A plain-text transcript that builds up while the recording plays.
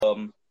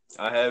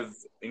I have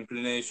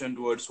inclination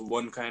towards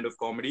one kind of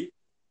comedy,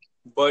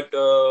 but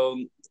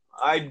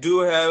I do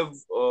have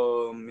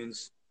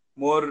means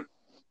more,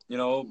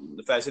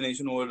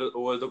 fascination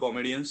over the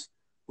comedians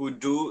who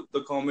do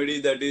the comedy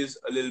that is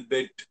a little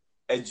bit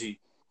edgy.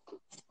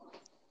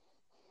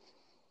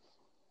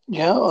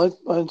 Yeah,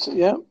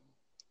 yeah.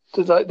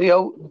 Like the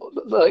old,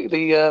 like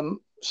the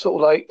sort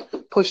of like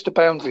push the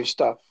boundary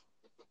stuff.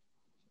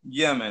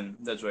 Yeah, man,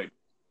 that's right.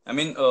 I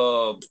mean,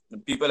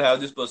 people have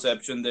this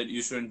perception that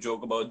you shouldn't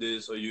joke about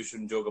this or you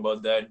shouldn't joke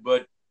about that,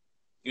 but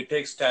it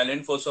takes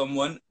talent for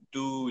someone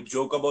to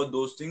joke about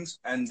those things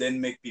and then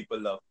make people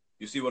laugh.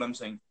 You see what I'm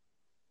saying?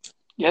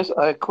 Yes,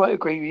 I quite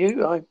agree with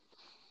you.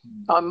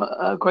 I'm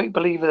a great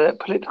believer that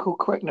political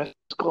correctness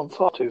has gone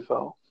far too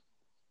far.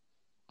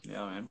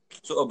 Yeah, man.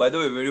 So, by the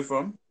way, where are you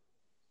from?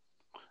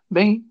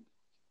 Me,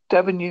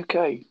 Devon,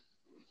 UK.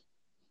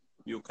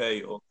 UK.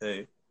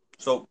 Okay.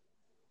 So,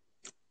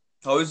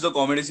 how is the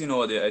comedy scene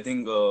over there? I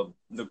think the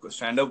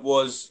stand up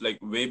was like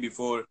way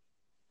before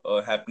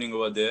happening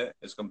over there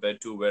as compared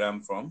to where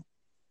I'm from.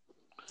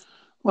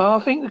 Well,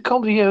 I think the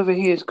comedy over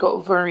here has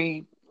got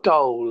very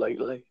dull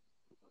lately.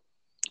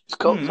 It's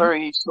got Hmm.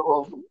 very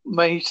sort of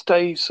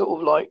mainstay, sort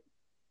of like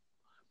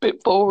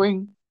bit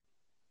boring.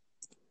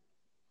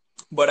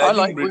 But I I think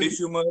like British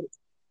humor.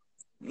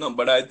 No,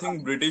 but I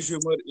think British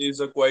humor is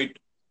a quite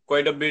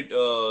a bit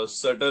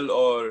subtle,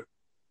 or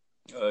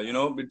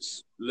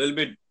it's a little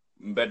bit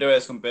better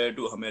as compared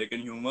to American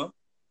humor.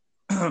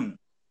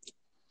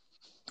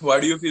 Why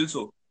do you feel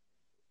so?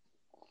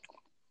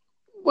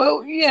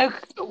 well, yeah,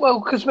 well,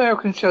 because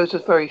American shows are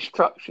very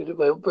structured.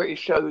 Well, British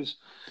shows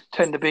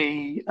tend to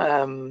be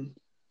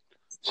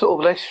sort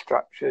of less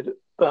structured,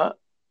 but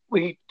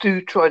we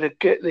do try to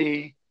get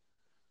the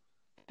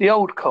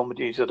old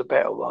comedies are the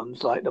better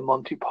ones, like the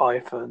Monty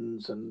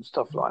Pythons and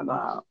stuff like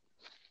that.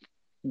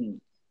 Hmm.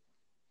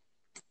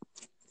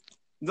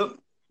 The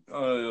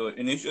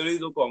initially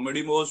the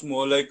comedy was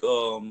more like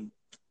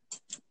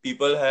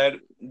people had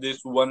this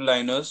one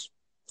liners,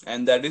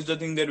 and that is the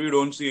thing that we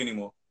don't see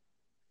anymore.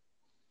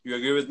 You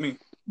agree with me?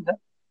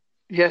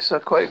 Yes, I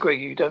quite agree.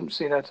 You don't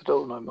see that at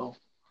all no more.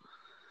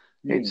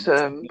 Hmm. It's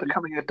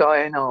becoming a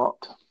dying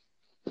art.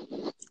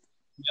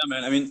 Yeah,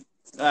 man. I mean,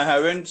 I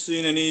haven't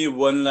seen any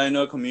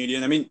one-liner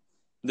comedian. I mean,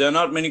 there are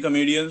not many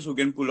comedians who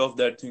can pull off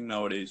that thing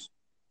nowadays.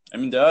 I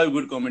mean, there are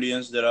good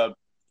comedians. There are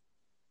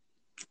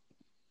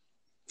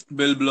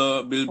Bill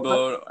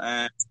Burr,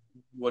 and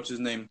what's his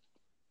name?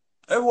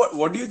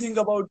 What do you think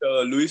about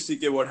Louis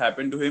C.K.? What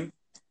happened to him?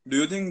 Do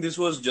you think this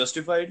was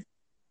justified?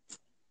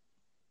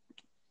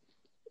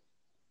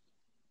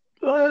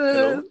 Uh,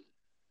 Hello.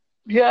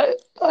 yeah,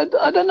 I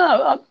don't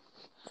know.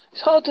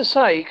 It's hard to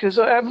say because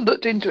I haven't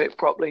looked into it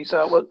properly.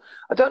 So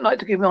I don't like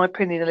to give my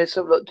opinion unless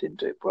I've looked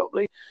into it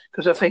properly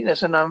because I think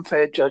that's an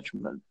unfair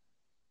judgment.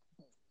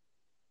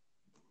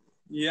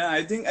 Yeah,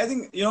 I think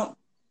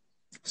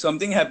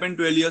something happened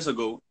 12 years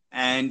ago,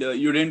 and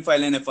you didn't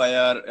file an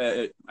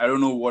FIR. I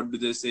don't know what do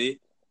they say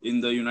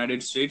in the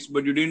United States,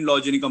 but you didn't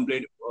lodge any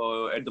complaint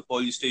at the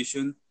police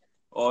station,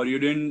 or you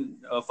didn't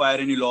fire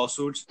any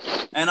lawsuits.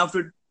 And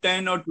after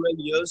 10 or 12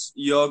 years,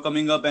 you're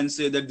coming up and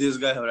say that this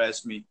guy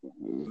harassed me.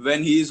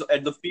 When he's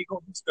at the peak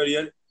of his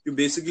career, you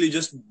basically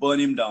just burn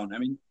him down. I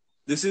mean,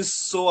 this is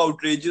so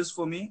outrageous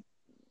for me.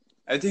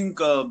 I think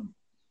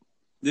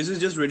this is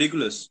just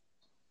ridiculous.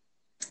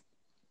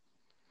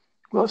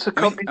 What's the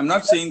I mean, copy? I'm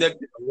not saying that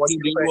what he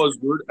did was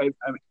good.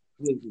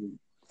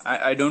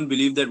 I don't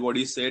believe that what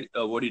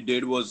he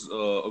did was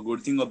a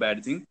good thing or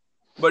bad thing.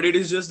 But it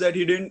is just that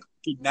he didn't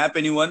kidnap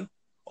anyone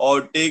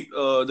or take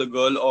the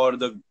girl or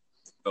the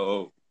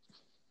uh,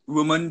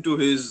 woman to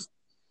his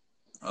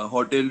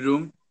hotel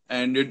room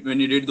and when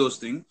he did those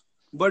things.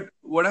 But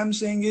what I'm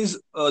saying is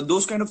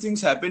those kind of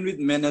things happen with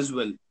men as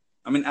well.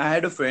 I mean, I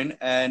had a friend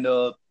and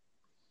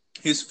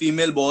his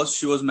female boss,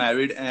 she was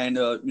married, and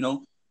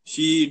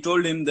she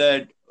told him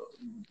that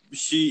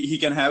he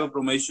can have a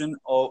promotion,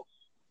 or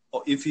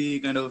if he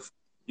kind of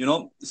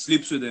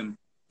sleeps with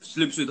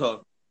her.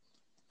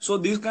 So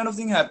these kind of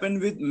thing happen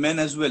with men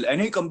as well,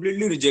 and he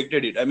completely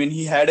rejected it. I mean,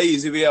 he had a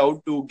easy way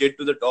out to get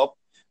to the top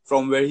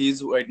from where he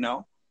is right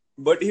now,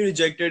 but he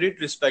rejected it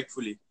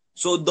respectfully.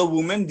 So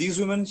these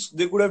women,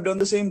 they could have done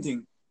the same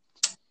thing.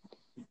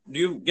 Do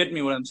you get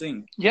me what I'm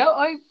saying? Yeah,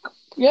 I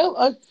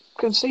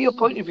can see your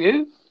point of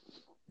view.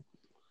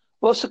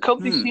 What's the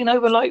comedy Hmm. scene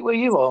over like where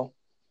you are?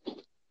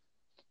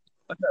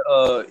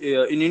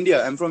 Yeah, in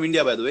India, I'm from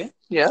India, by the way.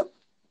 Yeah,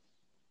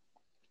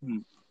 Hmm.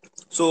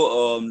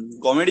 So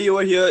comedy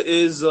over here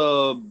is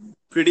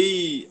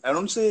pretty, I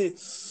don't say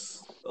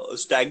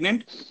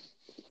stagnant.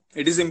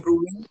 It is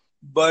improving,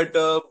 but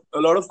a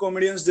lot of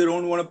comedians, they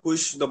don't want to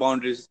push the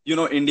boundaries.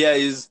 India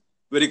is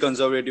very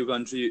conservative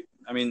country.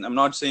 I mean, I'm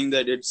not saying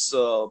that it's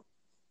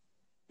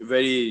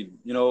very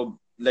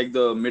like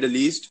the Middle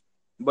East,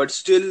 but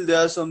still there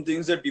are some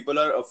things that people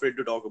are afraid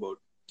to talk about.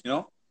 You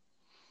know,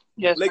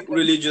 yes, like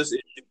religious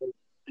issues,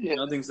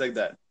 yeah, things like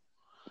that.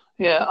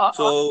 yeah.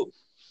 So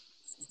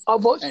I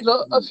watched and,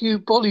 a few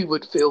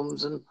Bollywood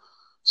films and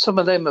some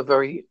of them are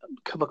very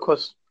come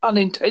across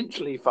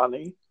unintentionally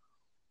funny,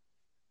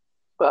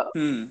 but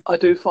Hmm. I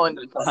do find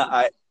them funny.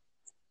 I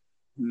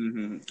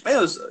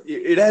yes,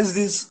 it has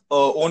this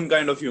own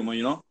kind of humor.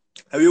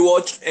 Have you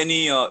watched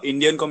any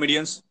Indian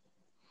comedians?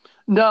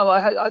 No,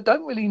 I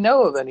don't really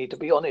know of any, to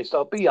be honest.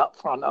 I'll be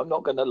upfront. I'm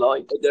not going to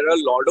lie to There you. are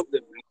a lot of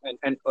them,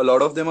 and a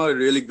lot of them are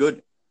really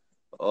good.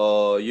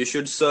 You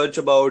should search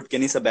about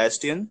Kenny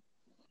Sebastian.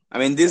 I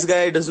mean, this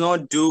guy does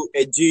not do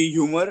edgy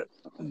humor,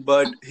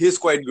 but he's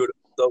quite good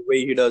the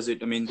way he does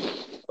it. I mean,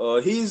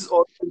 he's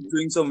also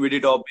doing some witty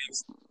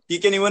topics. He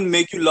can even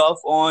make you laugh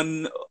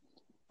on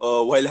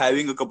while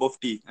having a cup of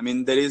tea. I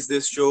mean, there is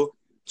this show,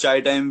 Chai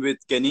Time with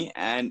Kenny,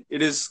 and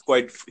it is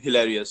quite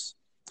hilarious.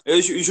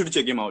 You should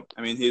check him out.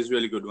 I mean, he's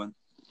really good one.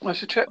 I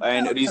should check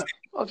And that out. Yeah. recently,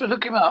 I'll have to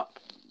look him up.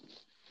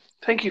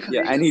 Thank you for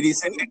yeah, the. and he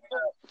recently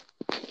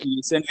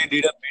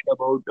did a bit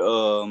about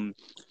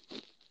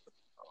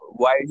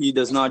why he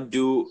does not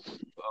do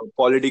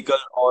political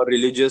or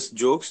religious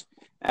jokes,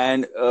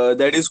 and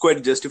that is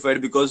quite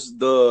justified because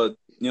the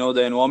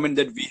environment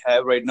that we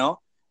have right now,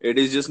 it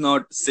is just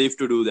not safe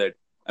to do that.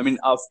 I mean,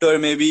 after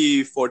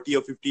maybe 40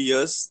 or 50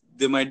 years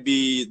there might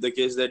be the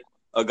case that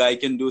a guy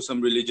can do some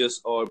religious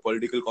or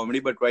political comedy,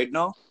 but right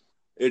now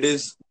it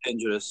is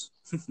dangerous.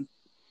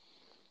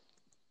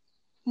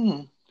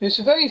 It's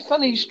a very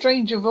funny,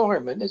 strange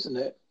environment, isn't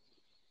it?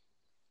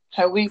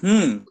 How we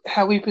Hmm.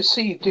 how we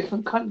perceive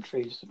different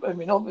countries. I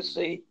mean,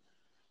 obviously,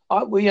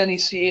 we only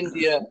see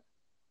India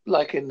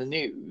like in the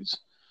news.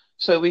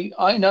 So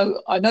I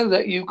know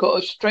that you've got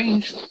a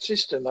strange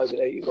system over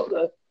there. You've got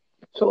the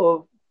sort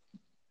of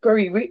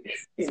very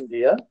rich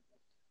India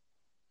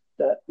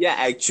that Yeah,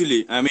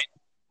 actually, I mean,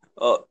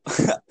 uh,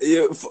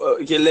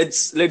 okay,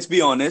 let's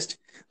be honest.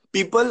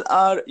 People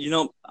are,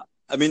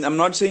 I mean, I'm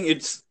not saying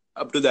it's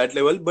up to that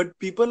level, but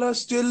people are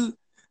still,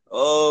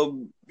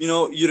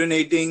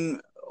 urinating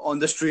on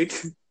the street.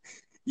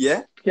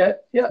 Yeah, yeah,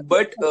 yeah,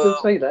 but I can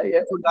say that,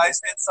 yeah. if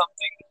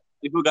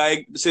a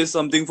guy says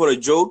something for a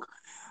joke,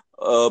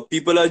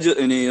 people are just,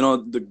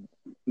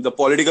 the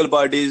political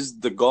parties,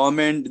 the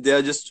government, they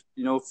are just,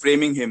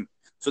 framing him.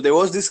 So there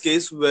was this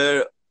case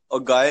where a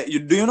guy,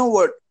 do you know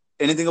what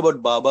anything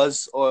about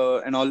babas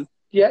or and all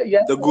Yeah,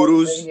 yeah, the I know what you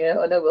mean, gurus? yeah,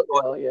 I know what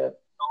they are, yeah.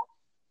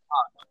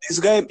 This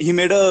guy, he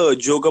made a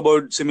joke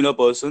about similar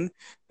person,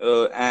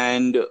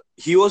 and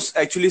he was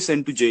actually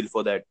sent to jail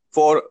for that,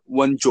 for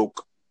one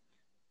joke.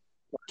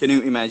 Can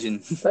you imagine?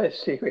 That is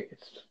serious.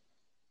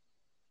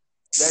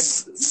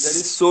 That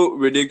is so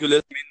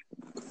ridiculous. I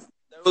mean,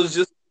 that was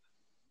just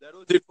that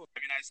was it for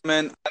me.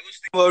 I mean, I was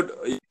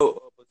thinking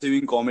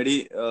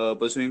about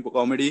pursuing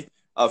comedy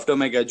after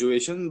my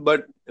graduation.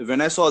 But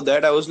when I saw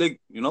that, I was like,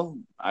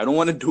 I don't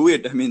want to do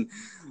it. I mean,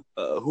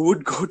 who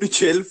would go to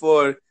jail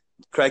for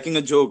cracking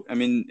a joke? I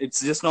mean,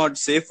 it's just not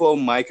safe for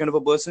my kind of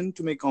a person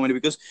to make comedy,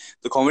 because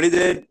the comedy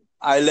that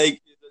I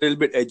like is a little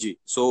bit edgy.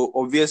 So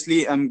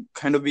obviously, I'm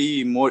kind of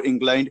be more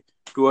inclined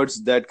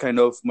towards that kind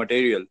of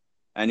material.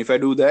 And if I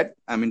do that,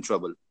 I'm in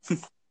trouble.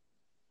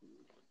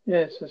 Yeah,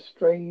 it's a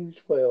strange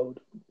world.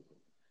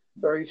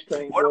 Very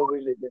strange What world we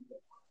live in.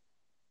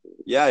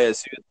 Yeah,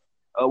 yes, yes.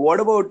 What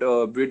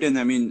about Britain?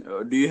 I mean,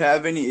 do you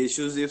have any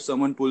issues if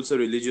someone pulls a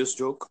religious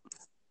joke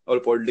or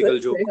political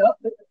joke?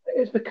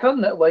 It's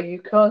become that way. You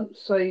can't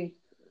say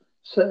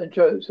certain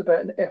jokes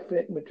about an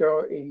ethnic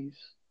minorities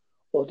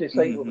or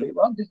disabled Mm-hmm.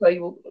 people. I'm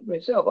disabled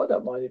myself. I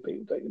don't mind if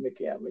people take the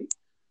mickey out of me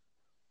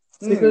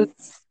because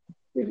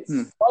Hmm. if,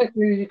 Hmm. my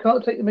view is you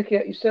can't take the mickey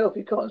out yourself.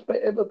 You can't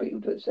expect other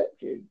people to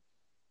accept you.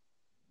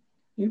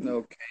 You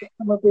Okay.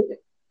 become a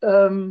bit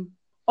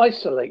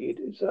isolated.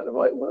 Is that the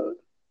right word?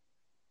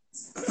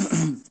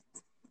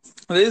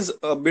 There is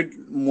a bit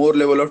more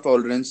level of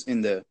tolerance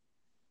in there,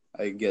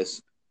 I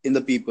guess, in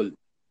the people.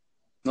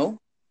 No?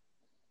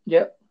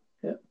 Yep.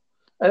 Yeah.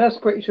 And that's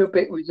pretty sure a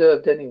bit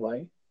reserved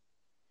anyway.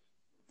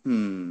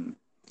 Hmm.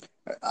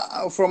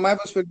 From my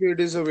perspective,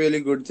 it is a really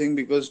good thing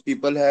because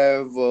people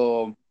have,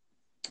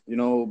 you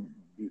know,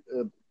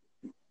 a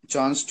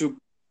chance to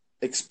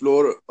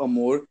explore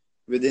more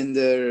within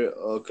their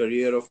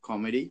career of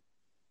comedy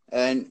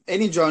and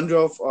any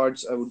genre of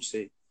arts, I would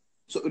say.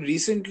 So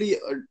recently,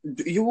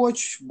 do you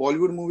watch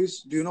Bollywood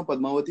movies? Do you know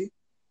Padmavati?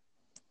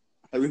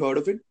 Have you heard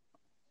of it?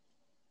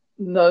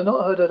 No,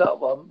 not heard of that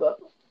one, but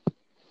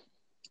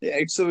Yeah,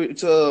 it's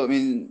a. I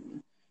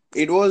mean,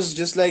 it was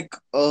just like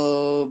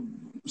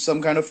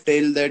some kind of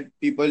tale that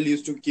people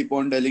used to keep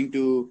on telling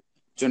to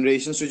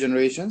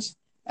generations,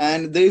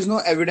 and there is no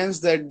evidence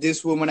that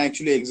this woman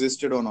actually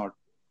existed or not.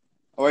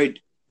 All right.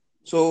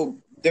 So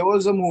there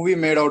was a movie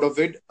made out of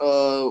it.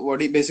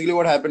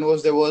 What happened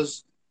was there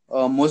was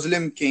a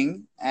Muslim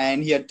king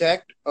and he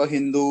attacked a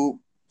Hindu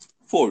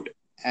fort.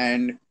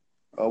 And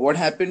what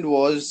happened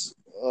was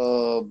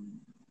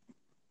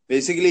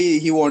basically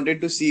he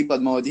wanted to see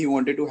Padmavati. He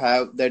wanted to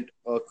have that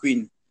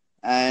queen,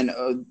 and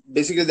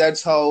basically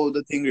that's how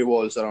the thing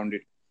revolves around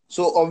it.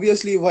 So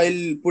obviously,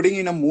 while putting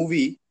in a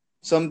movie,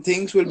 some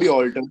things will be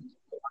altered.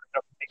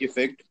 Dramatic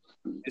effect.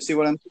 You see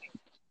what I'm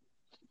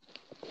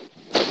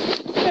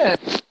yeah,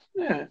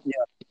 yeah. saying?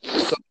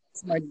 Yeah.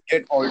 might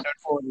get altered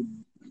for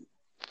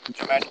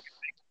dramatic,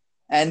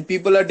 and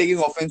people are taking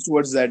offense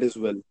towards that as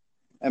well.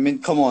 I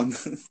mean, come on.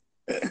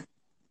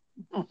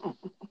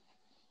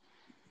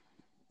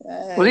 Well,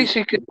 And at least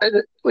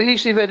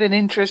we've had an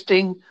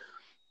interesting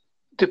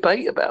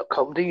debate about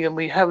comedy, and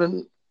we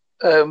haven't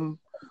we can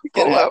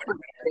brought have up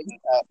anything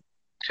it.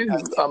 too I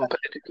think,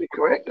 unpolitically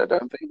correct. I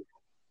don't think.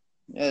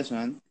 yes,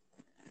 man.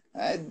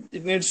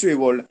 It needs to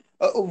evolve.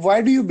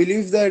 Why do you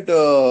believe that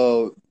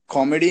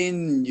comedy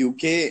in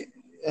UK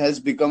has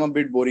become a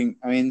bit boring?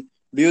 I mean,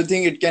 do you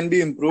think it can be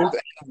improved?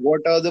 And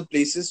what are the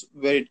places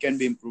where it can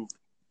be improved?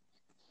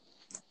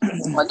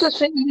 I just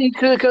think we need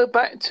to go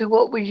back to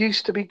what we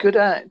used to be good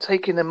at,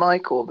 taking the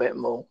mic a bit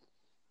more.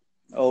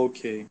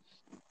 Okay.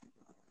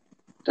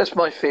 That's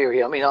my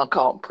theory. I mean, I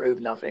can't prove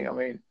nothing. I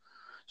mean,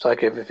 it's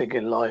like everything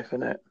in life,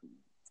 isn't it?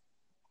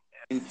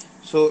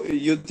 So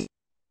you think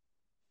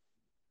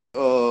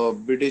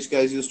British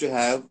guys used to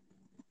have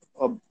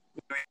a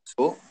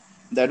show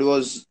that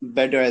was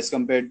better as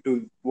compared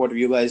to what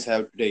you guys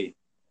have today,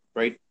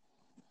 right?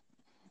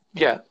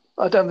 Yeah,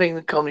 I don't think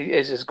the comedy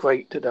is as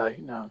great today.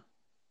 No,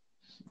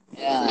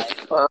 Yeah, I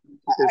do I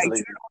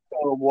believe actually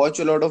don't watch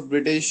a lot of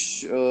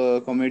British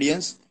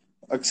comedians,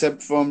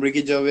 except from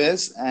Ricky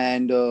Gervais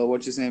and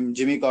what's his name,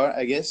 Jimmy Carr,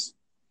 I guess.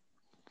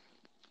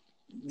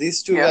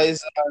 These it. two Yeah, guys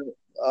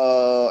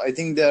are, I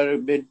think they are a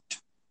bit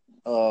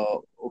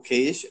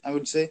okayish, I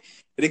would say.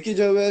 Ricky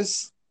Gervais,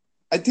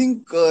 I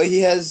think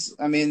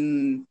I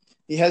mean,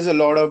 he has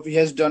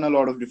done a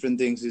lot of different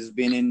things. He's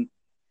been in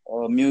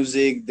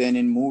music, then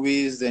in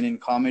movies, then in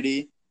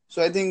comedy.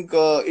 So I think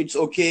it's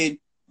okay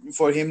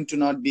for him to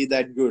not be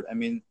that good. I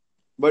mean,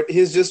 but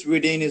he's just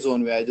witty in his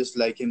own way. I just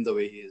like him the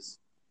way he is.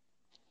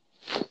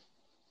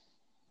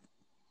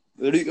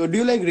 Do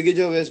you like Ricky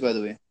Gervais, by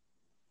the way?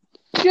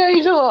 yeah,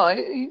 he's all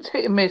right. He's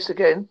hit and miss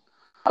again.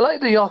 I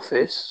like The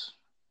Office.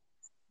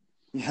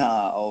 Yeah,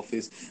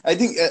 Office. I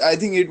think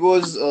it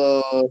was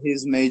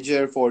his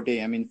major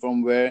forte. I mean,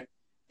 from where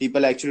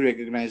people actually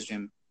recognized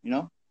him. You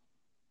know,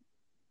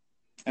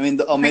 I mean,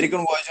 the I think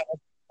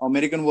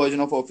American version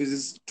of Office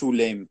is too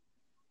lame.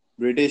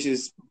 British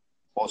is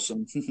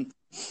awesome.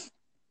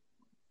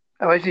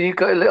 I imagine you've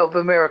got a lot of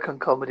American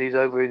comedies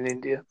over in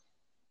India.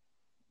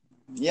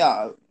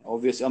 Yeah,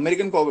 obviously,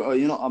 America,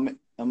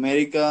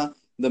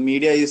 the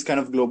media is kind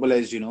of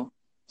globalized.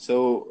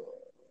 So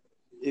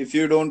if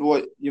you don't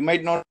watch, you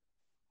might not,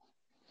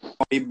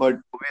 but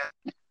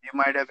you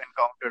might have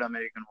encountered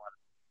American one.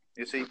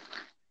 You see,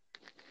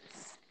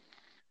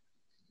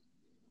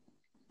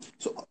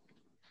 so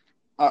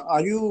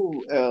are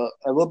you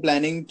ever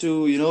planning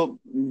to,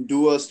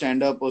 do a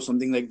stand up or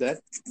something like that?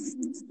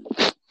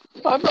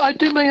 I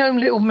do my own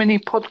little mini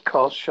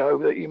podcast show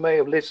that you may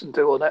have listened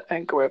to on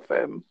Anchor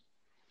FM.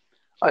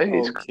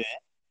 It's Okay.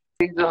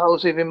 the whole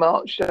Stephen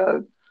Mark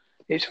show.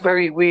 It's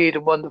very weird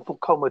and wonderful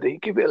comedy.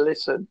 Give it a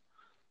listen.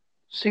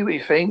 See what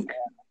you think.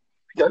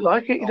 If you don't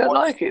like it, you don't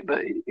What's like it.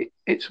 But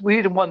it's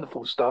weird and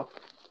wonderful stuff.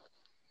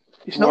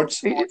 It's not. what's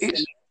the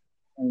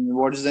name,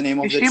 what is the name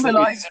of It's that show? human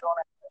life. Is it on?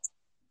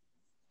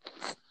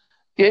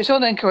 Yeah, it's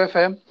on Anchor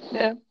FM.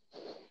 Yeah,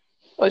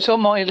 it's on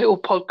my little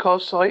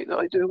podcast site that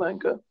I do,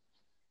 Anchor.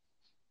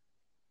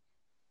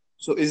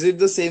 So is it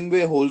the same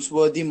way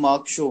Holsworthy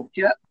Mark show?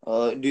 Yeah,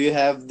 Do you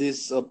have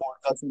this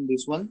podcast on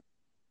this one?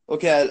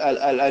 Okay,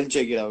 I'll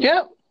check it out.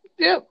 yeah,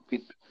 yeah.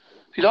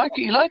 If you like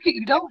it, you like it.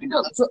 You don't, you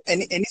don't. So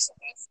any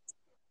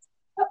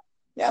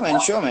yeah,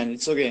 man, sure, man,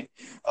 it's okay.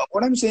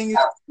 What I'm saying is,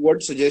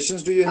 what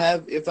suggestions do you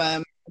have if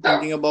I'm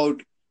thinking about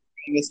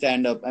doing a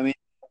stand up? I mean,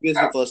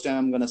 obviously, first time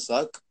I'm gonna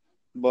suck,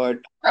 but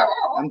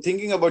I'm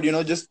thinking about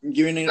just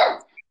giving it a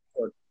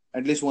shot,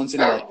 at least once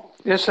in a while.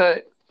 Yes,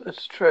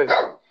 that's true.